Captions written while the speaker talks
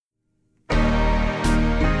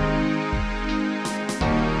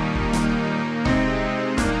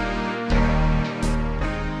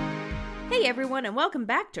Hey everyone, and welcome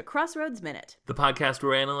back to Crossroads Minute, the podcast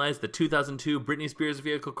where we analyze the 2002 Britney Spears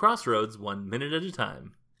vehicle Crossroads 1 minute at a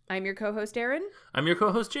time. I'm your co-host Erin. I'm your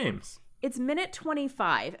co-host James. It's minute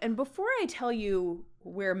 25, and before I tell you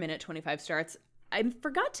where minute 25 starts, I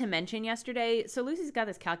forgot to mention yesterday, so Lucy's got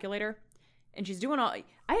this calculator, and she's doing I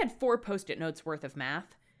had 4 Post-it notes worth of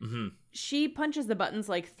math. Mm-hmm. She punches the buttons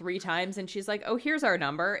like 3 times, and she's like, oh, here's our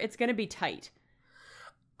number. It's going to be tight.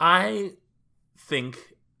 I think,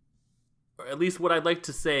 or at least what I'd like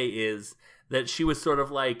to say is that she was sort of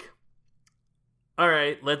like, all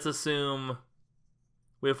right, let's assume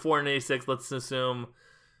we have 486. Let's assume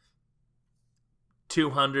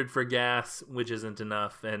 200 for gas, which isn't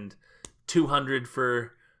enough, and 200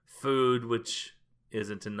 for food, which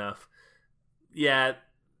isn't enough. Yeah,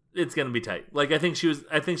 it's gonna be tight. Like I think she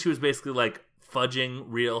was basically like fudging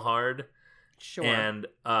real hard, Sure, and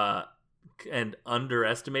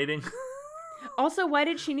underestimating. Also, why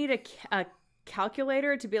did she need a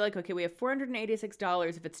calculator to be like, okay, we have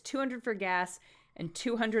 $486. If it's 200 for gas and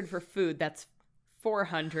 200 for food, that's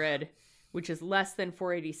 400, which is less than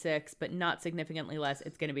 486, but not significantly less.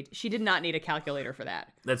 It's going to be. She did not need a calculator for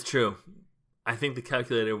that. That's true. I think the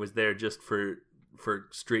calculator was there just for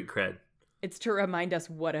street cred. It's to remind us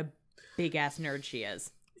what a big ass nerd she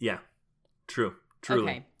is. Yeah, true. Truly.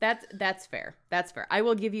 Okay, that's fair. That's fair. I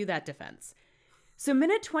will give you that defense. So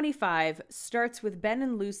minute 25 starts with Ben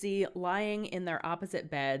and Lucy lying in their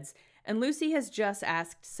opposite beds, and Lucy has just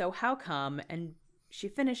asked, so how come? And she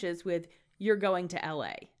finishes with, you're going to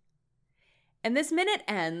LA. And this minute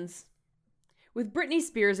ends with Britney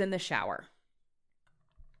Spears in the shower.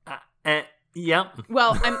 Yeah.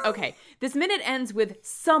 Well, okay. This minute ends with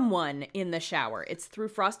someone in the shower. It's through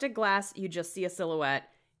frosted glass. You just see a silhouette.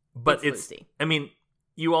 But it's Lucy. I mean,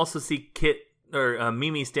 you also see Kit or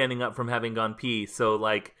Mimi standing up from having gone pee. So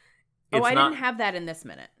like, it's didn't have that in this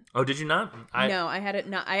minute. Oh, did you not? No, I had it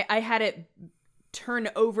not. I had it turn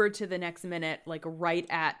over to the next minute, like right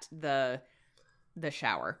at the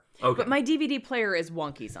shower. Okay. But my DVD player is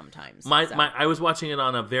wonky sometimes. I was watching it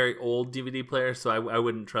on a very old DVD player, so I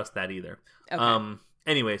wouldn't trust that either. Okay.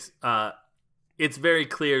 Anyways, it's very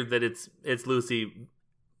clear that it's Lucy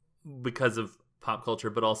because of pop culture,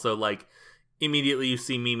 but also like immediately you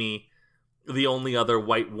see Mimi, the only other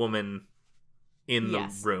white woman in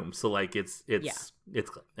the room. So like it's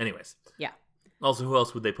clear. Anyways. Yeah. Also, who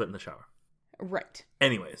else would they put in the shower? Right.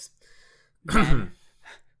 Anyways. Ben.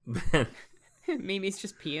 Mimi's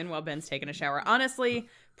just peeing while Ben's taking a shower. Honestly,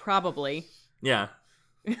 probably. Yeah.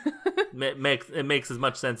 It makes as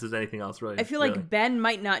much sense as anything else, really. I feel like Ben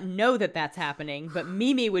might not know that that's happening, but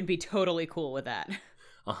Mimi would be totally cool with that.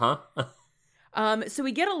 Uh-huh. So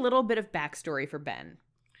we get a little bit of backstory for Ben.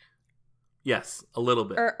 Yes, a little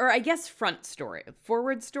bit. Or I guess front story,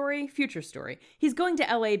 forward story, future story. He's going to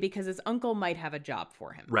LA because his uncle might have a job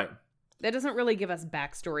for him. Right. That doesn't really give us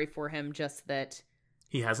backstory for him, just that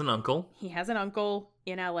he has an uncle. He has an uncle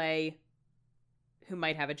in LA who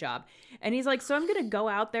might have a job. And he's like, so I'm going to go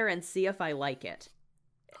out there and see if I like it.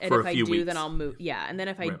 And for if a few I do, weeks. then I'll move. Yeah. And then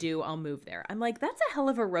if I do, I'll move there. I'm like, that's a hell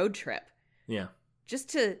of a road trip. Yeah. Just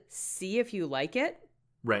to see if you like it.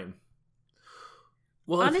 Right.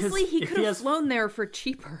 Well, honestly, he could have flown there for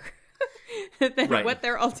cheaper than what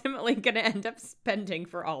they're ultimately going to end up spending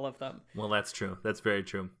for all of them. Well, that's true. That's very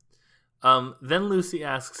true. Then Lucy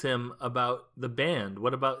asks him about the band.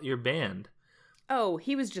 What about your band? Oh,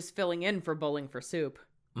 he was just filling in for Bowling for Soup.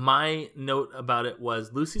 My note about it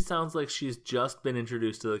was Lucy sounds like she's just been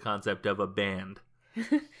introduced to the concept of a band.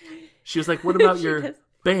 She was like, what about your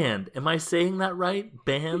band? Am I saying that right?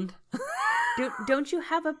 Band? Don't you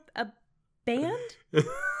have a band?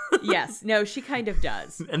 Yes. No, she kind of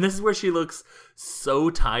does. And this is where she looks so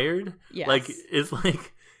tired. Yes. Like, it's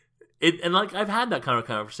like, and like, I've had that kind of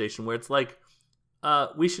conversation where it's like,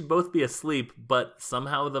 we should both be asleep, but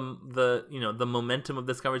somehow the momentum of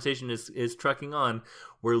this conversation is trucking on.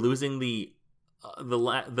 We're losing the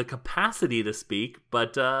capacity to speak,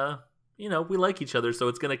 but we like each other, so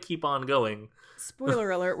it's gonna keep on going. Spoiler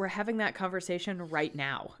alert: we're having that conversation right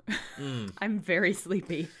now. I'm very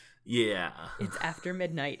sleepy. Yeah, it's after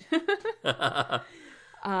midnight.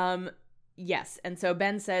 Yes, and so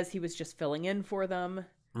Ben says he was just filling in for them.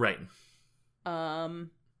 Right. And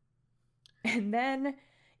then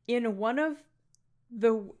in one of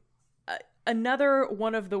the another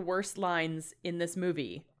one of the worst lines in this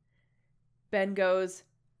movie, Ben goes,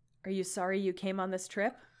 "Are you sorry you came on this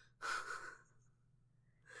trip?"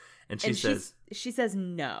 And she says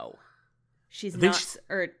no. She's not.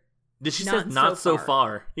 She says not so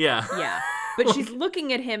far. Yeah. Yeah. But she's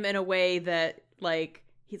looking at him in a way that, like,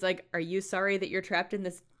 he's like, "Are you sorry that you're trapped in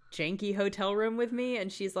this janky hotel room with me?"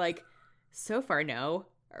 And she's like, So far, no.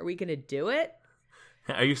 Are we going to do it?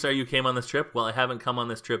 Are you sorry you came on this trip? Well, I haven't come on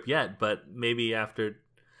this trip yet, but maybe after.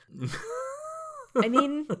 I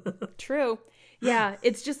mean, true. Yeah,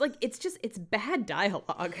 it's bad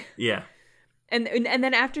dialogue. Yeah. And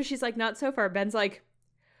then after she's like, not so far, Ben's like,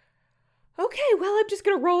 okay, well, I'm just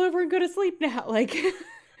going to roll over and go to sleep now. Like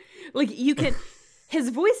you can, his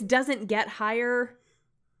voice doesn't get higher,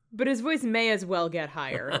 but his voice may as well get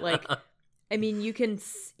higher. Like, I mean, you can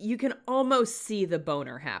almost see the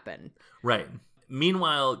boner happen. Right.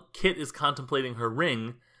 Meanwhile, Kit is contemplating her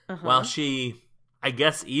ring while she, I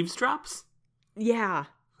guess, eavesdrops? Yeah,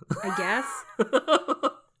 I guess.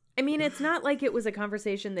 I mean, it's not like it was a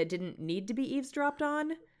conversation that didn't need to be eavesdropped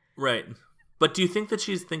on. Right. But do you think that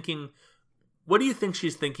she's thinking, what do you think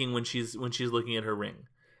she's thinking when she's looking at her ring?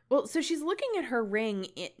 Well, so she's looking at her ring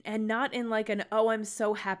and not in like an, oh, I'm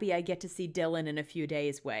so happy I get to see Dylan in a few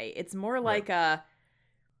days way. It's more like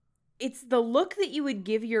it's the look that you would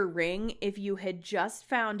give your ring if you had just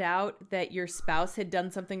found out that your spouse had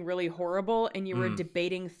done something really horrible and you were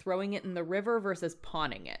debating throwing it in the river versus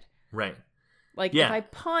pawning it. Right. Like, if I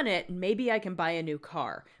pawn it, maybe I can buy a new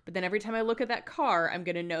car. But then every time I look at that car, I'm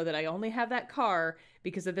going to know that I only have that car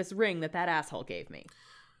because of this ring that asshole gave me.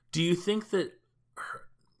 Do you think that,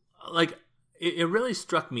 like, it really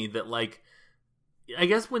struck me that, like, I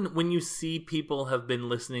guess when you see people have been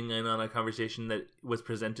listening in on a conversation that was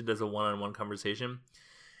presented as a one-on-one conversation,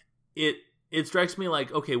 it strikes me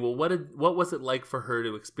like, okay, well, what was it like for her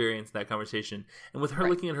to experience that conversation? And with her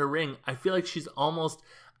looking at her ring, I feel like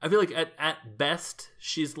at best,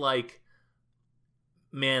 she's like,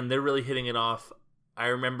 man, they're really hitting it off. I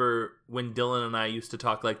remember when Dylan and I used to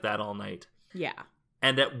talk like that all night. Yeah.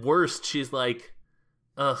 And at worst, she's like,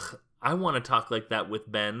 ugh, I want to talk like that with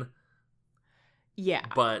Ben. Yeah.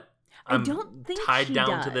 But I'm don't think tied she down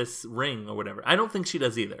does. to this ring or whatever. I don't think she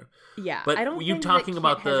does either. Yeah. But I don't you think talking that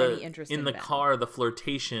about Kit has any interest in the Ben. car, the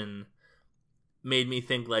flirtation made me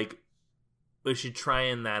think, like, was she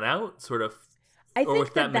trying that out? Sort of. I or think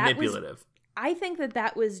was that manipulative? I think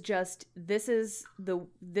that was just, this is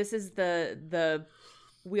the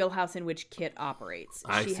wheelhouse in which Kit operates.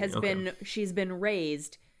 She's been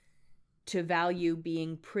raised to value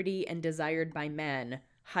being pretty and desired by men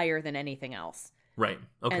higher than anything else. Right.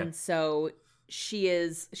 Okay. And so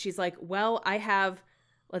she's like, well, I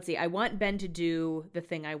want Ben to do the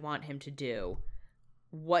thing I want him to do.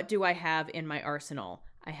 What do I have in my arsenal?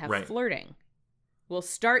 I have flirting. We'll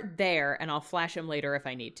start there, and I'll flash him later if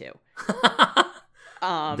I need to.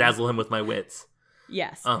 Dazzle him with my wits.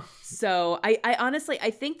 Yes. So I honestly, I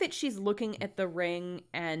think that she's looking at the ring,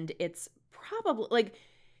 and it's probably, like,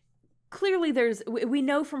 clearly we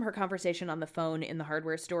know from her conversation on the phone in the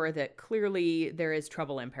hardware store that clearly there is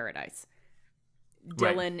trouble in paradise.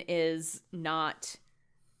 Dylan is not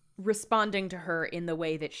responding to her in the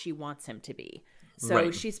way that she wants him to be.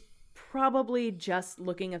 So she's probably just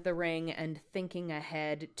looking at the ring and thinking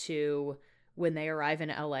ahead to when they arrive in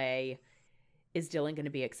LA. Is Dylan going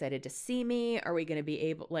to be excited to see me? Are we going to be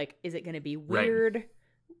able, like, is it going to be weird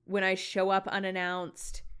when I show up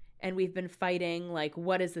unannounced and we've been fighting? Like,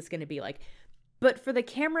 what is this going to be like? But for the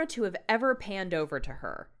camera to have ever panned over to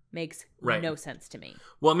her makes no sense to me.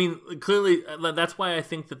 Well, I mean, clearly, that's why I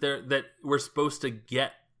think that we're supposed to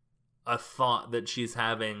get a thought that she's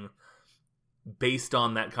having based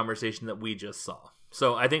on that conversation that we just saw.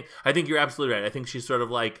 So I think you're absolutely right. I think she's sort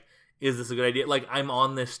of like, is this a good idea? Like, I'm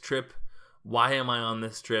on this trip. Why am I on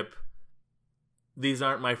this trip? These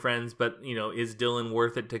aren't my friends, but, you know, is Dylan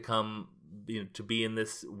worth it to come, you know, to be in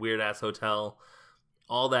this weird ass hotel?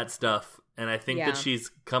 All that stuff. And I think that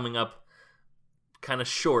she's coming up kind of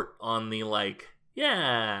short on the, like,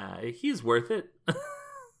 yeah, he's worth it.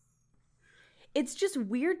 It's just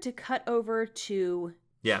weird to cut over to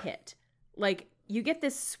Kit. Like, you get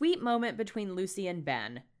this sweet moment between Lucy and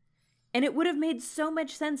Ben, and it would have made so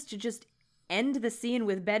much sense to just end the scene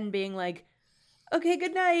with Ben being like, okay,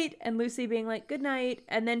 good night, and Lucy being like, good night,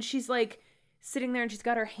 and then she's like sitting there and she's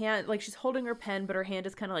got her hand, like, she's holding her pen, but her hand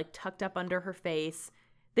is kind of like tucked up under her face.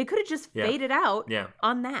 They could have just faded out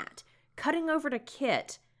on that. Cutting over to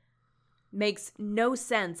Kit makes no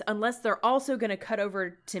sense unless they're also going to cut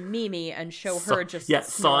over to Mimi and show her just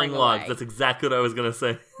sawing logs. away. That's exactly what I was going to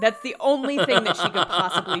say. That's the only thing that she could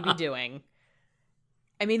possibly be doing.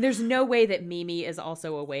 I mean, there's no way that Mimi is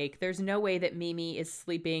also awake. There's no way that Mimi is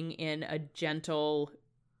sleeping in a gentle,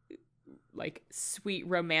 like, sweet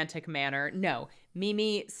romantic manner. No,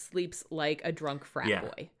 Mimi sleeps like a drunk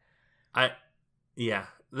frat boy. I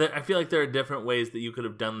feel like there are different ways that you could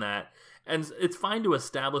have done that. And it's fine to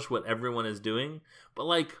establish what everyone is doing, but,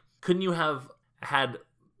 like, couldn't you have had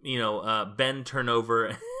Ben turn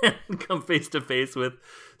over and come face to face with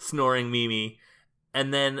snoring Mimi,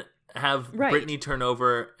 and then have Brittany turn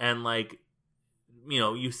over and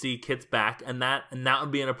you see Kit's back, and that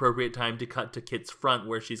would be an appropriate time to cut to Kit's front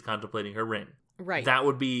where she's contemplating her ring. Right. That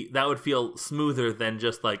would feel smoother than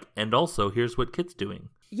just and also here's what Kit's doing.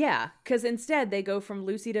 Yeah, because instead they go from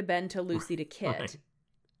Lucy to Ben to Lucy to Kit. Right.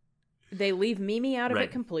 They leave Mimi out of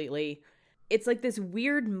it completely. It's like this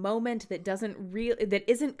weird moment that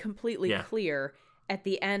isn't completely clear at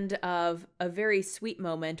the end of a very sweet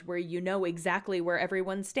moment where you know exactly where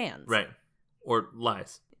everyone stands. Right. Or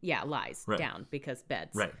lies. Yeah, lies down because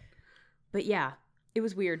beds. Right. But yeah, it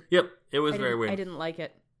was weird. Yep, it was very weird. I didn't like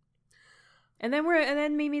it. And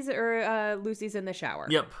then Mimi's or Lucy's in the shower.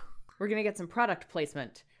 Yep. We're gonna get some product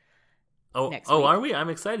placement. Next week. Are we? I'm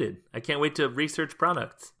excited. I can't wait to research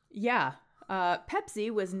products. Yeah. Pepsi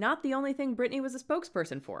was not the only thing Brittany was a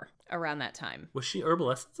spokesperson for around that time. Was she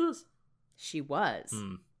Herbal Essences? She was.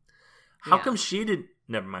 How come she didn't?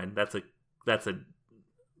 Never mind. That's a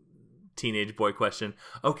teenage boy question.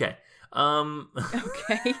 Okay.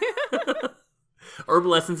 Okay.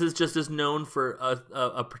 Herbal Essences just is known for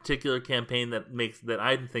a particular campaign that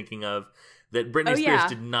I'm thinking of that Britney Spears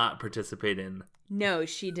did not participate in. No,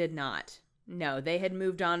 she did not. No, they had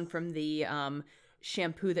moved on from the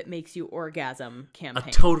shampoo that makes you orgasm campaign.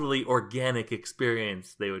 A totally organic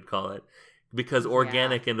experience, they would call it. Because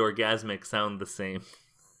organic and orgasmic sound the same.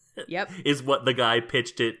 Yep. Is what the guy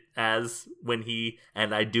pitched it as when he,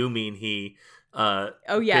 and I do mean he, that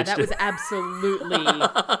was absolutely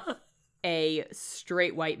a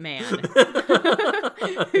straight white man who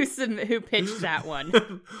pitched that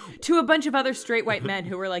one to a bunch of other straight white men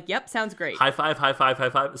who were like, yep, sounds great. High five, high five, high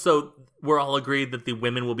five. So we're all agreed that the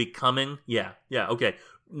women will be coming? Yeah, okay.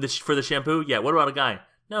 For the shampoo? Yeah, what about a guy?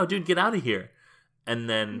 No, dude, get out of here. And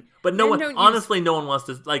then, but no one, honestly, no one wants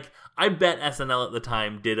to, I bet SNL at the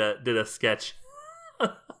time did a sketch.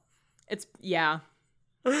 Yeah,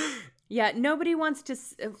 nobody wants to,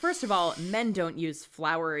 first of all, men don't use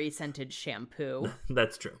flowery scented shampoo.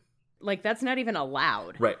 That's true. That's not even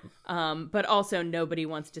allowed. Right. But also nobody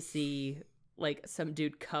wants to see, some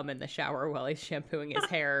dude come in the shower while he's shampooing his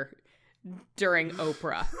hair during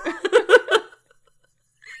Oprah.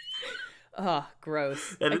 Oh,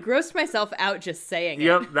 gross. I grossed myself out just saying it.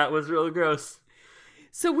 Yep, that was really gross.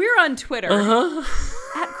 So we're on Twitter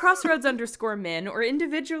at crossroads_min, or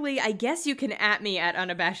individually, I guess you can at me at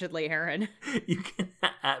unabashedly Aaron. You can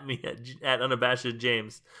at me at unabashed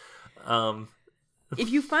James. If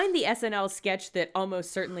you find the SNL sketch that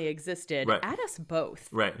almost certainly existed, at us both.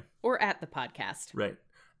 Right. Or at the podcast. Right.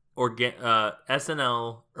 Or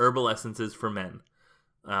SNL Herbal Essences for Men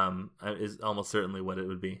is almost certainly what it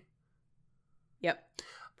would be. Yep,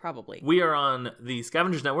 probably. We are on the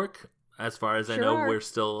Scavengers Network. As far as I know, are. We're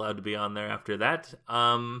still allowed to be on there after that.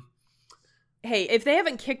 Hey, if they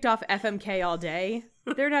haven't kicked off FMK all day,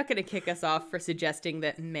 they're not going to kick us off for suggesting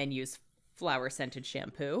that men use flower-scented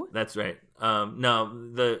shampoo. That's right.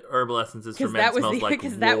 No, the Herbal Essences for Men smells like war.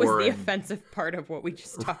 Because that was the offensive part of what we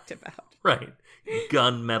just talked about. Right.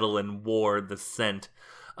 Gunmetal and war, the scent.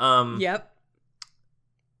 Yep.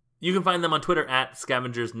 You can find them on Twitter at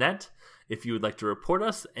ScavengersNet. If you would like to report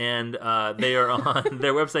us, and they are on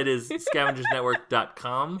their website is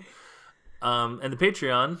scavengersnetwork.com. And the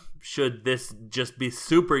Patreon, should this just be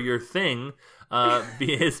super your thing,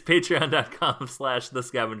 is patreon.com/the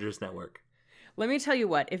Scavengers Network. Let me tell you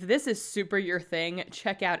what, if this is super your thing,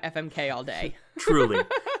 check out FMK all day. Truly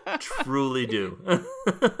do.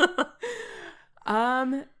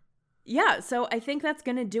 Yeah, so I think that's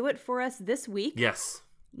going to do it for us this week. Yes.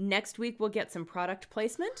 Next week we'll get some product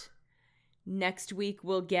placement. Next week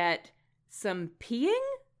we'll get some peeing.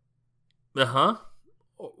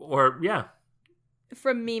 Or yeah.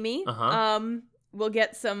 From Mimi. We'll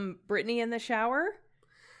get some Brittany in the shower.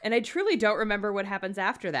 And I truly don't remember what happens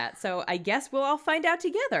after that. So I guess we'll all find out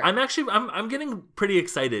together. I'm getting pretty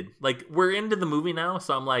excited. We're into the movie now,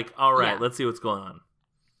 so I'm like, all right, let's see what's going on.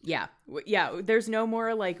 Yeah. There's no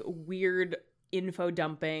more weird info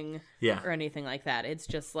dumping or anything like that. It's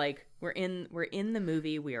just we're in the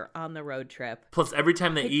movie, we are on the road trip. Plus every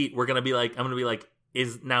time they eat, I'm gonna be like,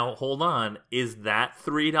 hold on, is that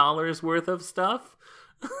 $3 worth of stuff?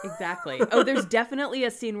 Exactly. Oh, there's definitely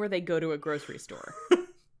a scene where they go to a grocery store.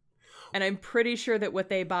 And I'm pretty sure that what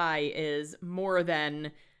they buy is more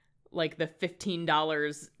than the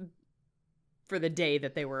 $15 for the day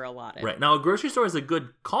that they were allotted. Right. Now a grocery store is a good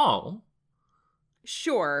call.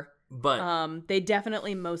 Sure. But they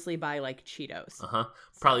definitely mostly buy Cheetos.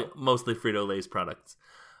 Probably mostly Frito-Lay's products.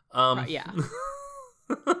 Yeah.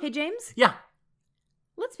 Hey James? Yeah.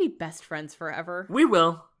 Let's be best friends forever. We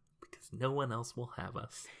will. no one else will have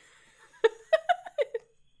us.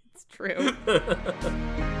 It's true.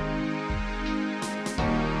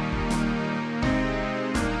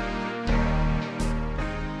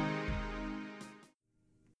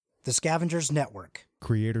 The Scavengers Network.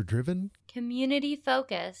 Creator-driven.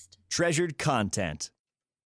 Community-focused. Treasured content.